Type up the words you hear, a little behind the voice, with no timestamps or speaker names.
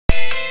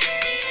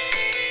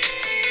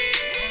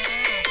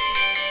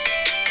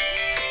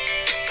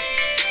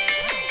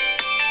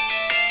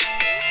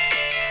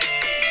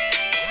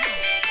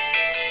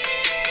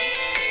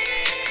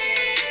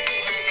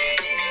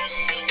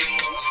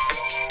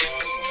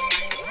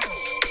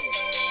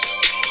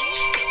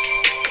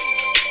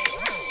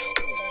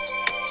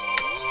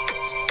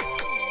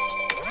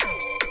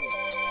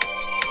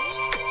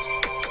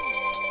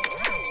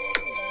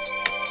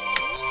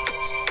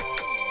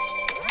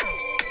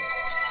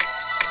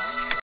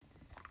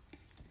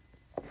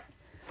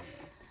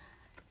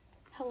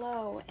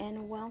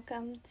and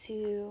welcome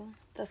to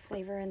the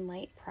Flavor and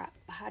Light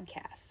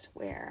podcast,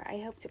 where I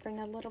hope to bring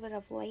a little bit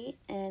of light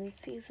and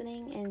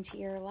seasoning into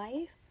your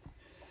life,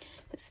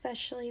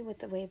 especially with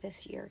the way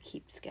this year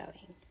keeps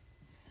going.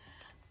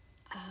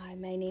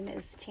 My name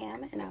is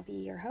Tam, and I'll be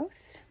your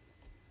host.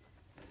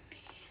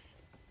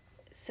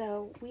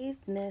 So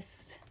we've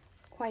missed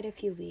quite a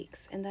few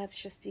weeks, and that's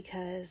just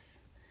because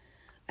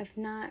I've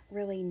not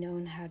really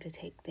known how to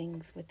take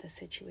things with the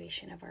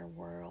situation of our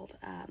world.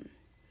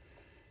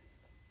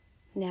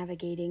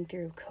 Navigating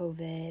through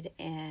COVID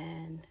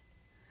and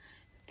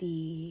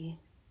the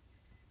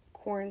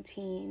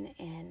quarantine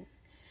and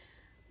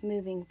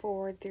moving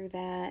forward through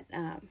that,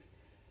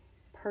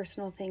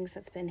 personal things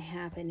that's been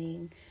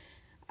happening,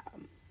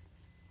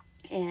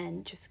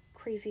 and just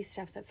crazy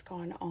stuff that's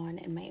gone on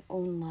in my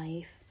own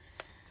life,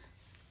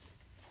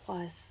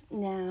 plus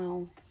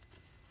now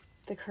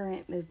the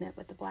current movement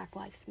with the Black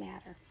Lives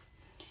Matter.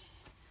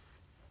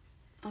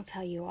 I'll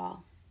tell you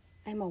all,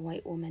 I'm a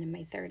white woman in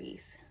my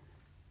 30s.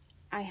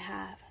 I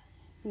have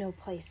no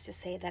place to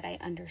say that I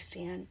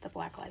understand the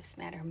Black Lives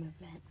Matter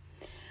movement.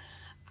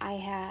 I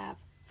have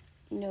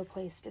no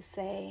place to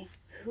say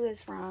who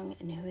is wrong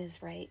and who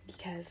is right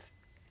because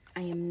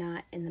I am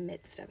not in the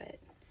midst of it.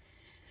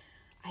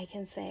 I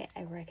can say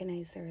I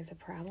recognize there is a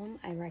problem.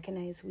 I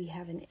recognize we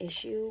have an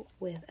issue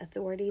with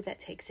authority that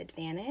takes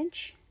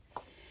advantage.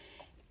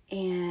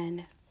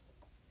 And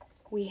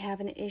we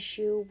have an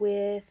issue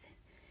with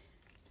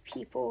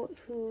people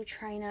who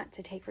try not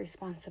to take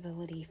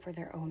responsibility for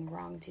their own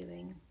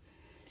wrongdoing.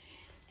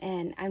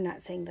 And I'm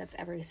not saying that's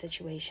every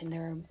situation.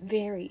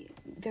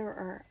 There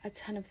are a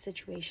ton of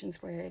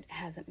situations where it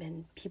hasn't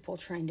been people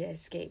trying to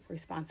escape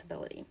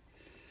responsibility.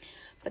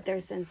 But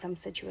there's been some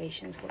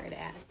situations where it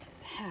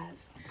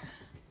has.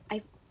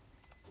 I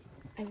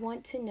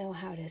want to know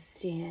how to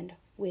stand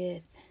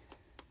with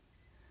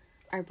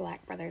our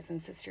Black brothers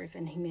and sisters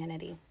in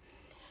humanity.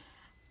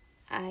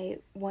 I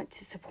want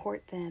to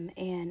support them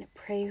and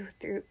pray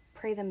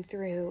them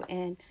through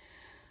and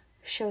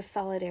show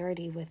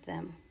solidarity with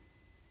them.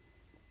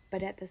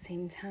 But at the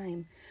same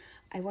time,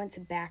 I want to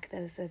back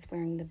those that's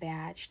wearing the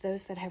badge,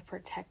 those that have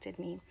protected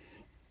me,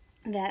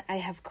 that I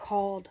have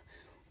called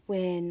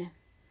when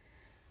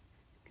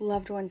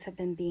loved ones have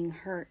been being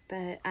hurt,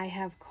 that I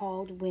have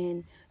called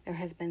when there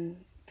has been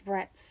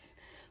threats,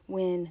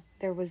 when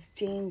there was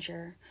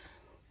danger,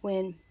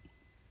 when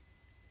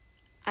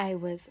I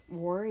was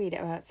worried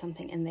about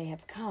something and they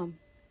have come.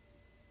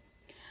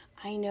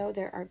 I know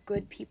there are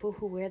good people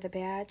who wear the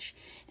badge,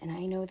 and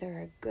I know there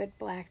are good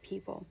Black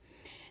people.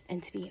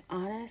 And to be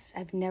honest,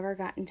 I've never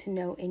gotten to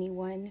know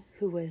anyone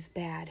who was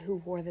bad, who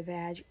wore the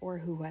badge, or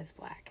who was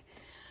Black.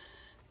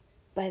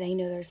 But I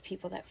know there's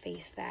people that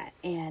face that,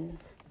 and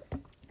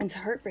it's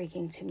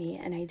heartbreaking to me,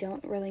 and I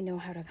don't really know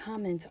how to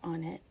comment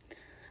on it,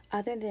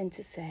 other than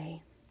to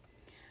say,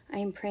 I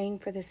am praying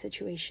for the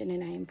situation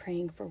and I am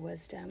praying for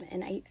wisdom.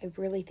 And I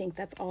really think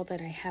that's all that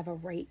I have a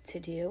right to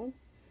do,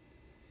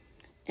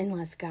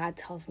 unless God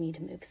tells me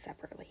to move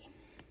separately.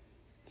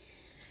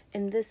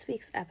 In this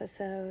week's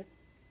episode,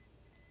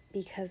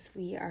 because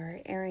we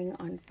are airing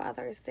on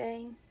Father's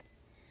Day,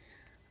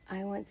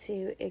 I want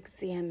to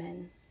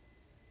examine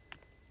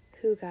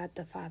who God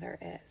the Father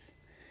is.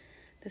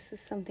 This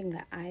is something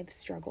that I've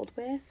struggled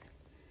with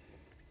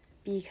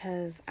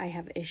because I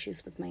have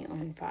issues with my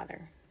own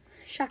father.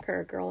 Shocker,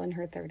 a girl in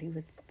her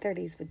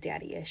 30s with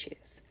daddy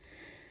issues.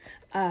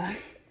 I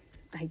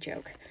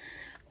joke.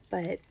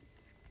 But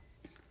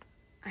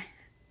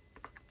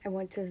I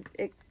want to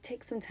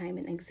take some time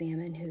and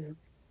examine who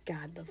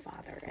God the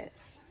Father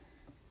is.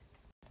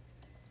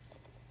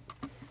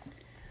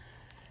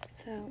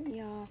 So,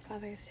 y'all,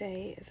 Father's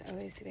Day is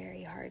always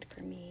very hard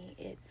for me.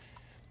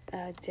 It's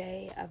a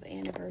day of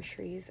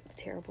anniversaries of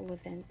terrible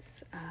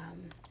events,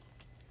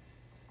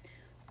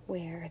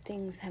 where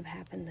things have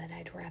happened that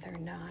I'd rather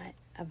not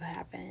have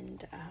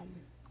happened.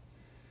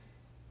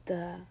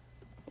 The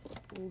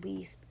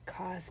least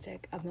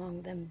caustic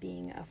among them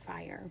being a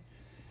fire.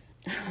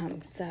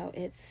 So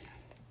it's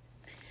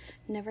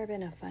never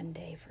been a fun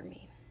day for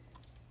me.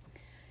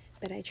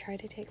 But I try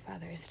to take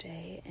Father's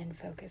Day and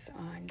focus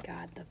on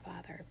God the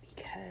Father,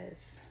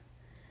 because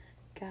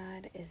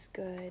God is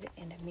good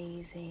and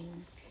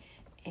amazing,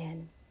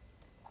 and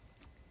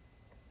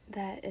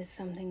that is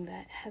something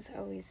that has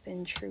always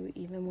been true,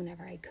 even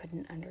whenever I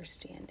couldn't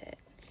understand it.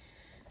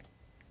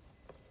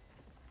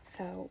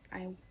 So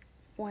I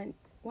want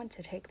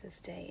to take this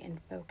day and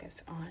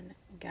focus on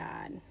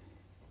God.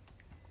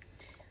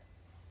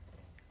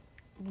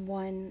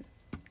 One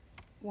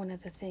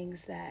of the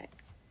things that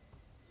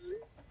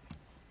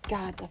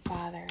God the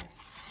Father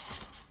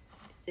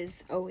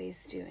is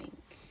always doing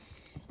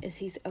is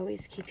He's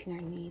always keeping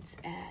our needs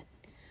at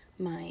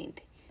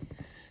mind.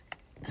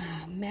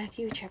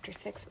 Matthew chapter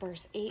 6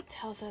 verse 8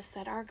 tells us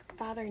that our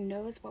Father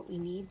knows what we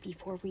need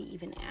before we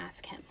even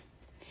ask Him.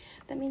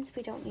 That means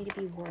we don't need to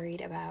be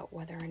worried about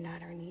whether or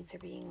not our needs are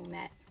being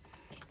met.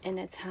 In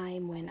a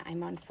time when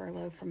I'm on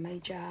furlough from my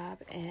job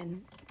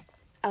and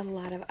a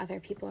lot of other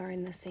people are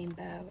in the same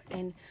boat,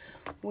 and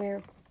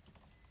we're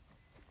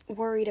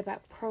worried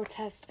about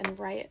protests and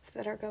riots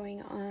that are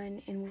going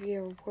on, and we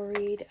are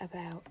worried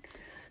about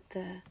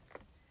the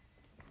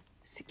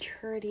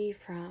security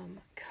from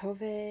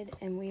COVID,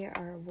 and we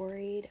are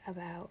worried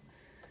about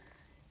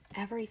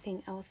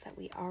everything else that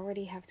we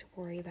already have to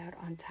worry about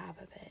on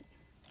top of it.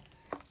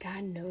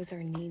 God knows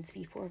our needs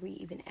before we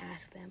even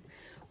ask them.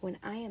 When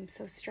I am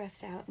so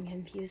stressed out and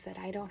confused that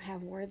I don't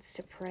have words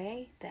to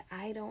pray, that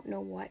I don't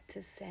know what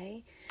to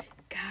say,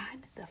 God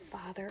the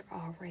Father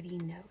already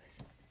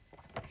knows.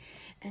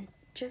 And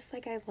just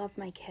like I love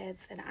my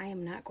kids and I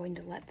am not going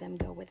to let them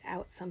go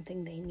without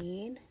something they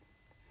need,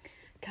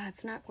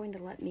 God's not going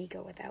to let me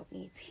go without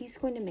needs. He's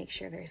going to make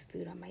sure there's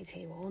food on my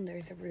table and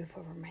there's a roof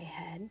over my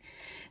head.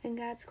 And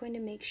God's going to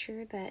make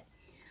sure that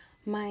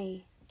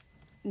my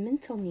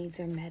mental needs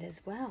are met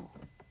as well.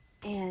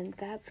 And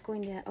that's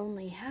going to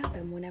only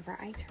happen whenever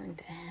I turn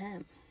to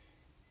Him.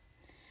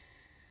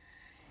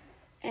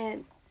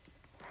 And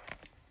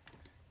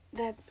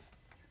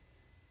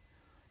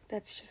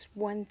that's just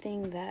one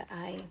thing that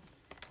I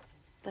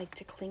like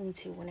to cling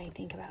to when I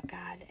think about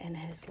God and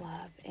His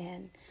love.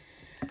 And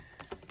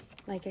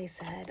like I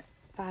said,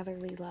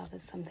 fatherly love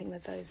is something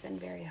that's always been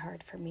very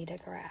hard for me to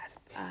grasp.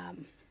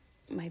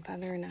 My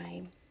father and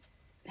I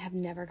have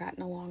never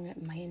gotten along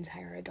in my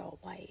entire adult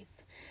life.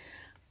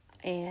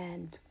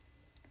 And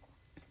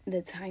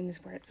the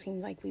times where it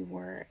seemed like we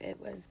were, it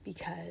was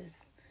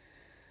because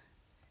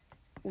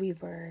we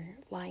were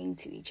lying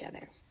to each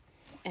other.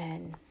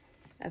 And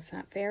that's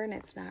not fair and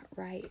it's not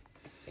right.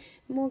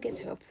 And we'll get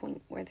to a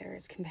point where there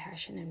is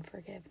compassion and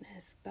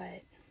forgiveness,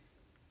 but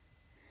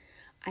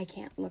I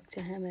can't look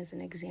to Him as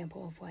an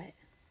example of what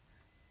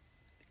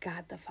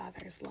God the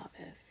Father's love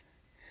is.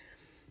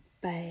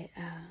 But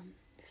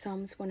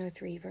Psalms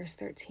 103 verse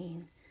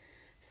 13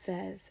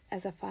 says,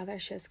 "As a father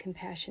shows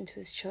compassion to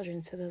his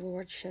children, so the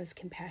Lord shows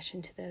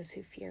compassion to those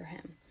who fear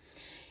Him."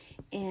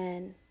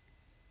 And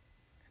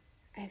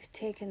I've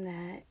taken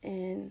that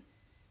and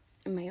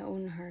in my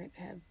own heart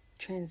have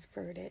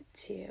transferred it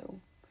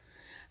to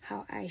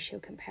how I show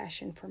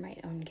compassion for my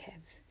own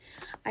kids.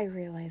 I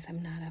realize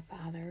I'm not a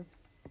father,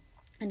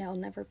 and I'll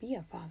never be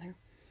a father,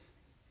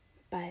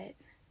 but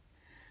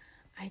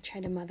I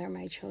try to mother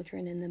my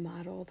children in the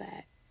model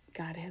that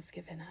God has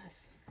given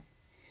us.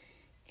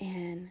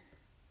 And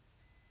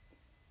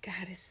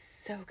God is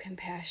so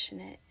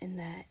compassionate in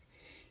that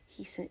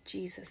He sent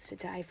Jesus to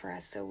die for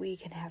us so we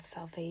can have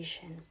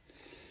salvation,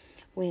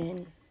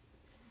 when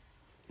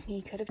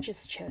He could have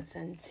just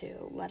chosen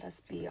to let us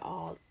be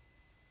all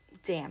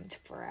damned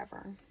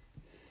forever.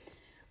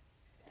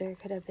 There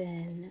could have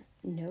been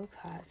no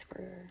cause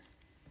for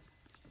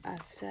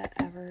us to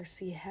ever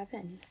see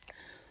heaven,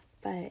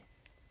 but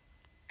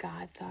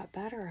God thought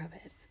better of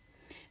it,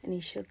 and He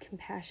showed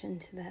compassion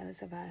to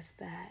those of us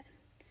that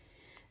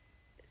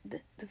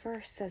the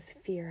verse says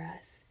fear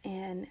us,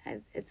 and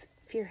it's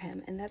fear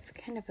Him, and that's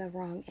kind of the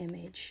wrong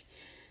image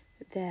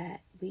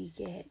that we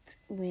get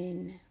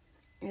when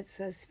it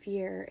says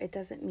fear. It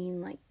doesn't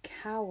mean like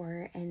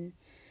cower and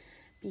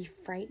be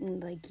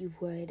frightened like you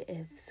would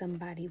if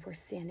somebody were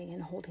standing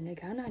and holding a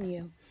gun on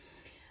you,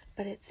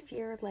 but it's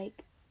fear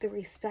like the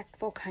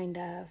respectful kind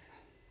of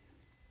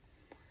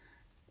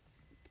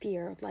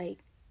fear. Like,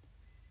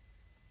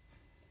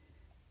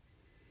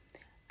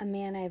 a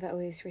man I've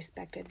always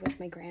respected was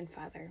my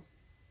grandfather,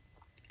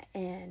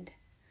 and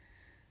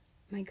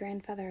my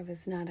grandfather I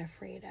was not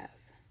afraid of,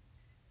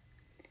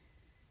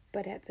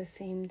 but at the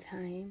same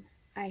time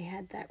I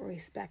had that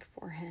respect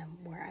for him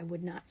where I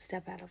would not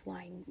step out of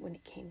line when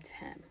it came to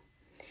him.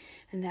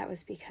 And that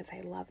was because I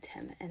loved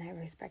him and I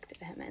respected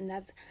him. And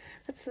that's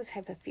the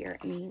type of fear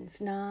it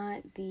means.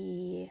 Not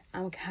the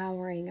I'm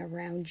cowering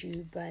around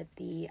you, but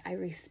the I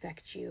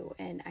respect you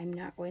and I'm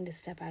not going to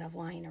step out of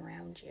line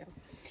around you.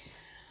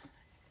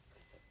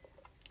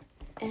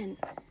 And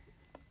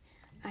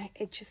I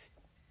just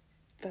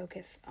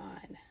focus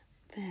on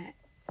that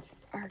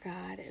our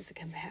God is a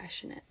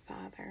compassionate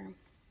Father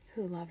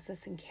who loves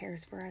us and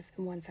cares for us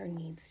and wants our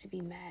needs to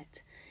be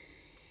met.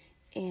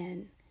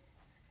 And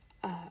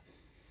I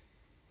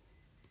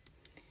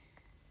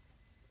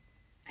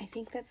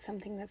think that's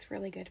something that's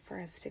really good for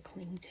us to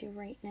cling to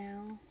right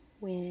now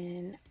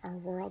when our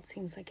world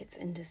seems like it's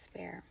in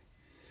despair,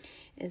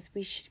 is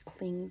we should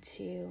cling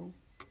to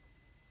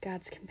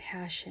God's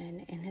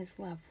compassion and His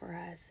love for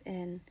us.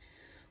 And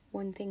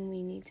one thing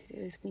we need to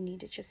do is we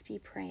need to just be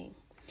praying.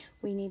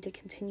 We need to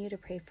continue to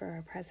pray for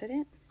our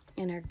president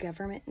and our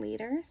government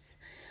leaders,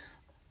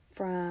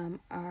 from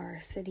our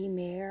city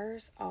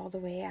mayors all the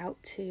way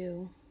out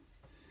to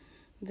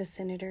the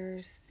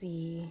senators,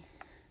 the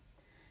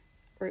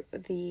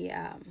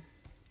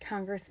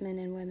congressmen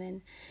and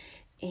women,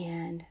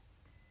 and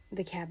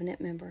the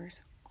cabinet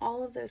members.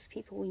 All of those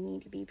people we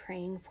need to be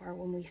praying for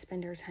when we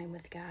spend our time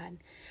with God.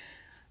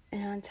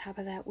 And on top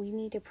of that, we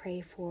need to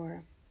pray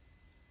for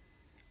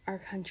our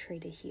country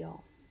to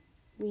heal.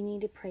 We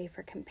need to pray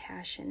for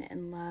compassion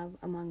and love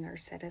among our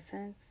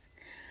citizens,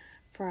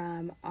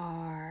 from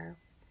our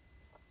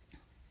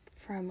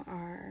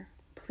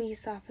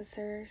police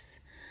officers,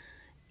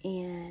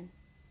 and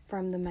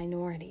from the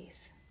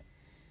minorities.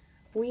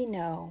 we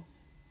know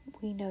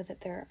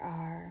that there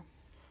are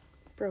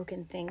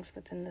broken things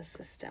within the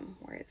system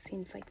where it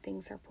seems like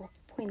things are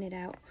pointed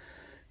out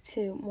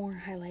to more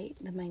highlight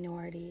the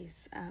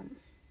minorities,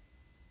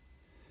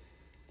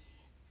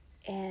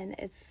 and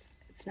it's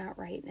not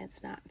right and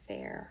it's not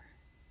fair,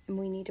 and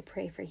we need to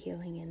pray for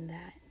healing in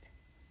that.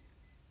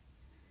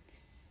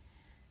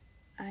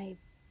 I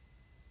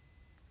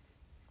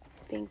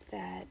think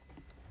that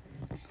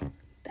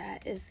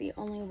is the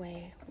only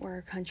way where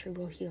our country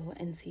will heal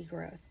and see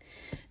growth.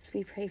 As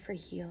we pray for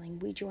healing,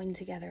 we join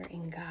together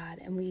in God,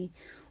 and we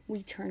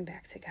turn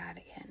back to God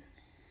again.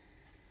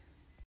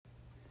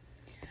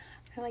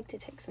 I like to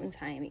take some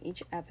time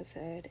each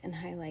episode and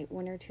highlight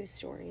one or two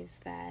stories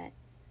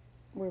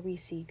where we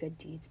see good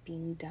deeds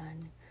being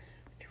done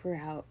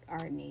throughout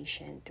our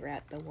nation,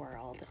 throughout the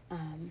world.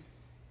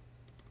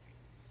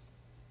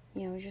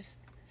 Just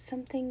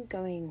something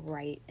going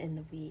right in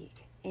the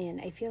week.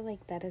 And I feel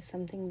like that is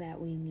something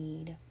that we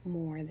need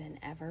more than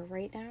ever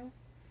right now.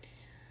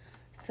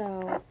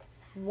 So,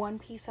 one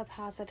piece of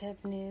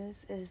positive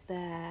news is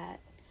that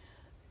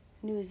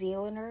New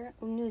Zealand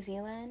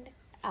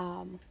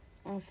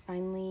was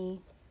finally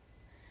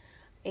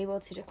able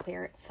to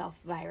declare itself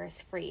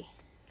virus-free.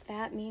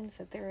 That means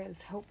that there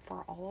is hope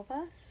for all of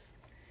us.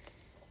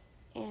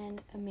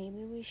 And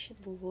maybe we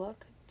should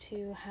look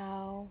to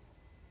how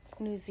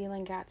New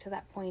Zealand got to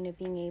that point of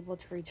being able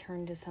to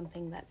return to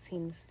something that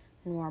seems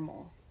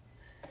normal.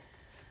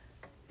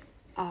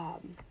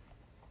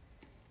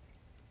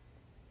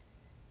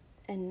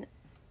 And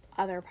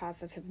other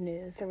positive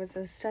news, there was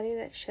a study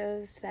that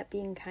shows that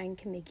being kind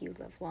can make you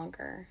live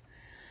longer.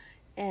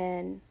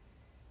 And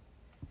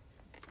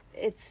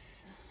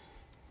it's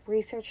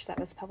research that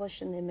was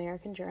published in the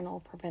American Journal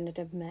of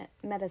Preventive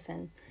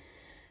Medicine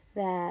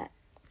that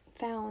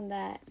found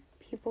that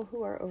people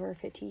who are over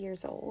 50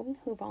 years old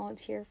who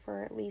volunteer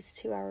for at least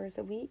 2 hours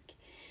a week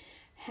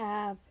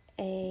have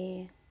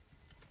a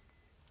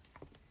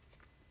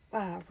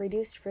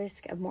reduced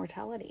risk of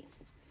mortality.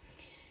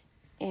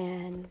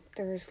 And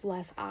there's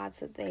less odds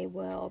that they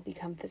will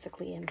become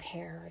physically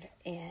impaired,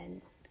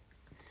 and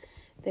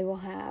they will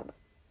have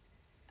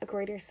a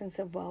greater sense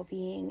of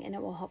well-being, and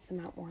it will help them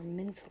out more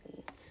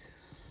mentally.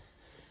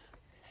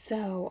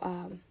 So,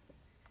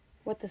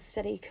 what the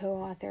study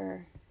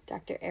co-author,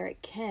 Dr.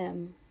 Eric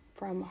Kim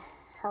from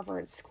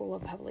Harvard School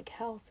of Public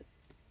Health,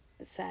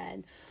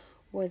 said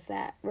was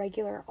that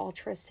regular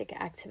altruistic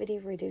activity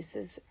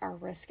reduces our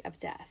risk of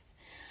death.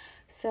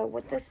 So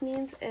what this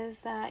means is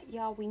that,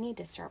 y'all, we need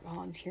to start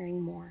volunteering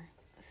more.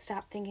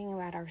 Stop thinking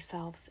about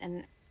ourselves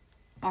and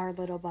our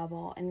little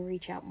bubble and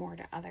reach out more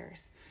to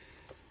others.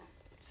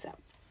 So,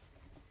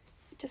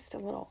 just a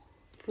little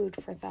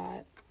food for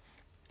thought.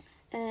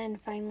 And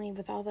finally,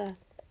 with all the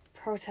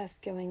protests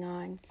going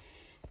on,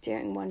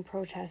 during one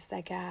protest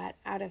that got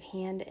out of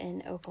hand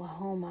in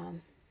Oklahoma,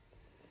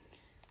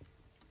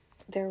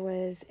 there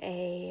was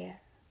a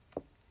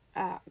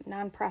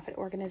nonprofit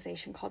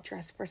organization called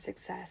Dress for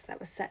Success that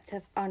was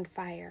set on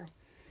fire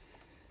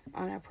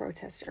on a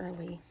protest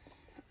early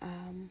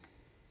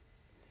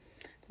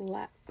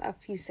a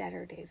few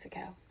Saturdays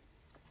ago.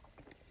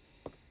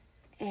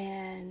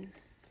 And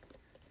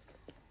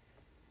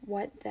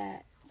what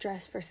that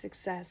Dress for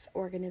Success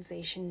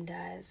organization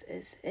does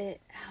is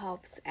it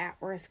helps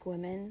at-risk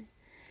women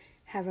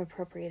have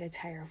appropriate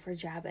attire for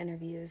job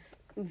interviews,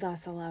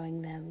 thus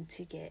allowing them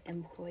to get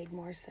employed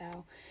more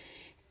so.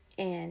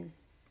 And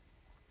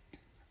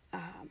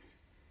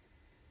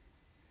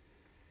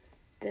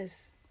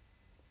this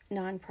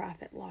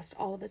nonprofit lost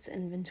all of its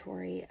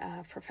inventory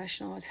of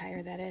professional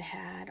attire that it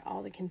had,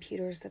 all the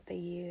computers that they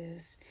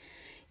used,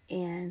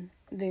 and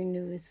their a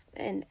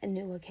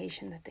new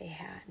location that they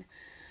had.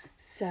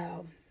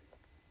 So,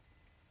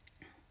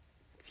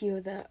 a few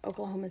of the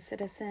Oklahoma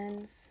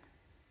citizens,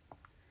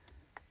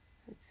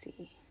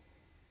 a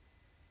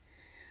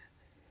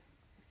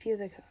few of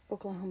the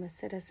Oklahoma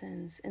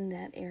citizens in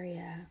that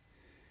area,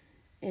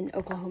 in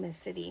Oklahoma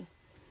City,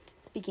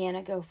 began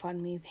a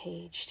GoFundMe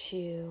page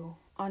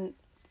on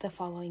the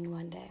following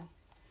Monday.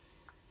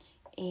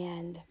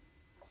 And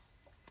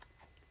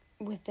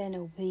within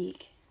a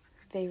week,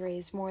 they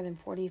raised more than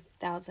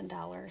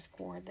 $40,000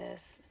 for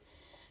this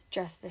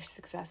Dress for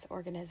Success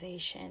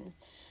organization,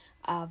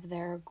 of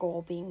their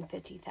goal being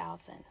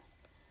 $50,000.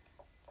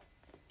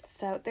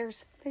 So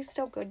there's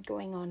still good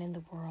going on in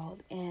the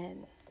world,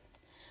 and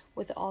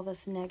with all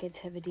this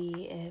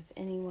negativity, if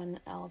anyone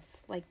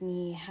else like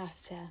me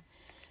has to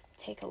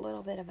take a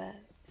little bit of a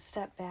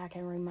step back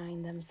and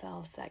remind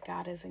themselves that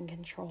God is in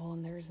control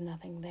and there's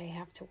nothing they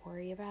have to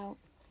worry about,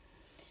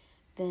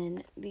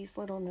 then these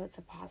little notes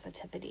of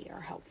positivity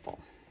are helpful.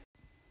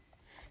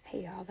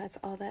 Hey y'all, that's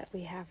all that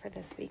we have for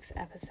this week's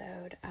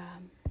episode.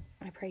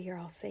 I pray you're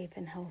all safe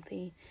and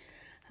healthy.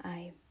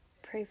 I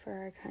pray for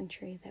our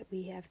country that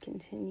we have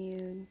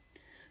continued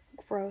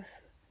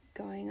growth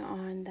going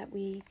on, that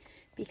we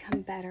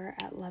become better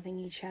at loving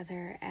each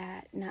other,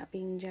 at not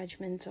being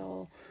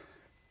judgmental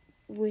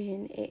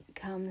when it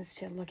comes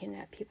to looking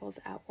at people's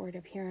outward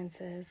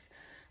appearances,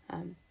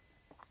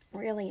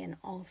 really in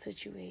all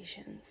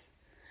situations.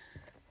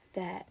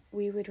 that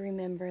we would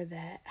remember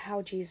that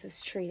how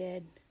Jesus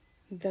treated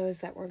those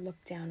that were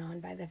looked down on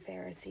by the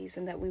Pharisees,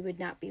 and that we would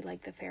not be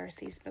like the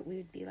Pharisees, but we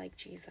would be like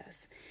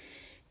Jesus.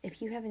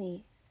 If you have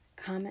any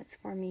comments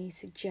for me,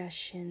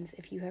 suggestions,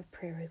 if you have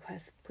prayer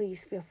requests,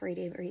 please feel free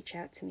to reach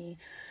out to me.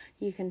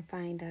 You can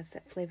find us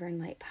at Flavor and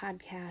Light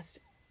Podcast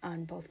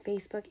on both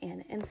Facebook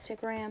and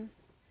Instagram.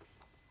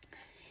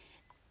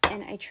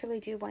 And I truly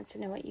do want to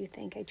know what you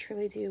think. I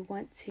truly do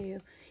want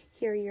to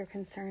hear your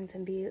concerns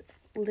and be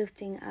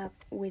lifting up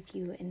with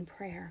you in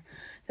prayer.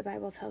 The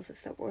Bible tells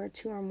us that where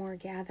two or more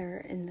gather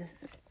in the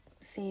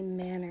same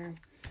manner,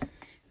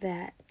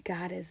 that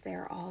God is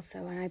there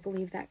also. And I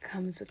believe that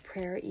comes with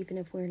prayer. Even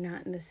if we're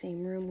not in the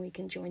same room, we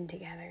can join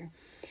together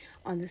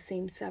on the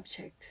same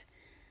subject.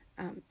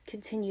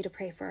 Continue to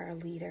pray for our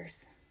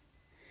leaders.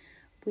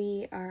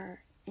 We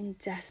are in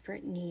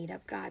desperate need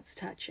of God's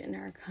touch in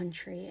our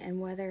country.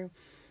 And whether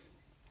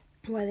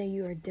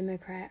you are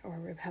Democrat or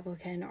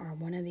Republican or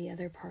one of the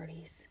other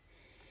parties,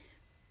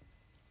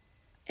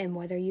 and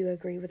whether you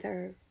agree with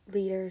our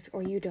leaders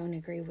or you don't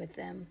agree with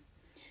them,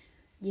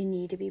 you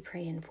need to be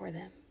praying for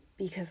them,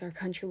 because our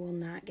country will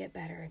not get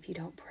better if you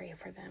don't pray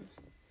for them.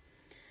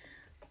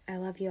 I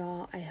love you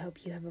all. I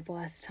hope you have a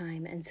blessed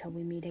time until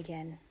we meet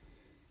again.